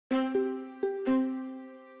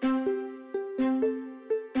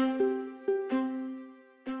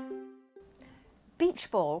beach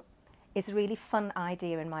ball is a really fun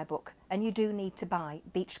idea in my book, and you do need to buy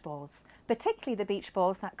beach balls, particularly the beach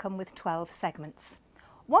balls that come with 12 segments.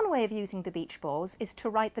 One way of using the beach balls is to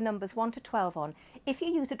write the numbers 1 to 12 on. If you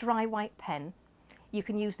use a dry white pen, you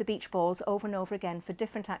can use the beach balls over and over again for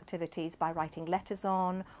different activities by writing letters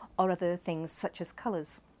on or other things such as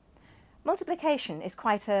colours. Multiplication is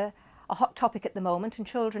quite a hot topic at the moment, and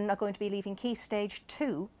children are going to be leaving Key Stage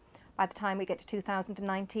 2 by the time we get to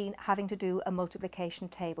 2019, having to do a multiplication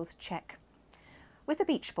tables check. With a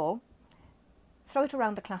beach ball, throw it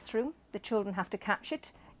around the classroom. The children have to catch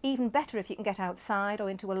it. Even better if you can get outside or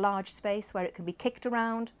into a large space where it can be kicked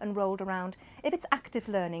around and rolled around. If it's active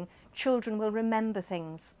learning, children will remember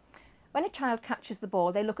things. When a child catches the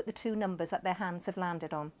ball, they look at the two numbers that their hands have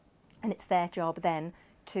landed on, and it's their job then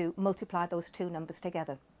to multiply those two numbers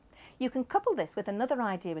together. You can couple this with another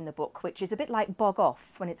idea in the book, which is a bit like bog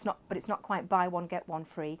off, but it's not quite buy one get one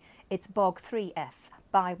free. It's bog 3F,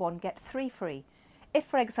 buy one get three free. If,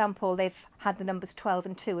 for example, they've had the numbers 12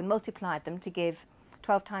 and 2 and multiplied them to give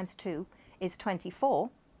 12 times 2 is 24,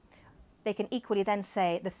 they can equally then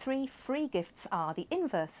say the three free gifts are the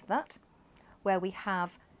inverse of that, where we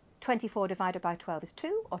have 24 divided by 12 is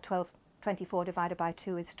 2, or 24 divided by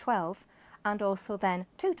 2 is 12, and also then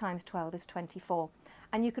 2 times 12 is 24.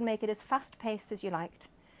 And you can make it as fast-paced as you liked.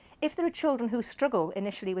 If there are children who struggle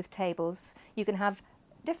initially with tables, you can have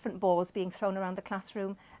different balls being thrown around the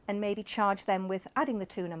classroom and maybe charge them with adding the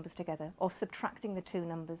two numbers together or subtracting the two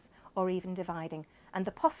numbers or even dividing. And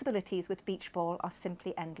the possibilities with beach ball are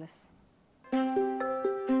simply endless.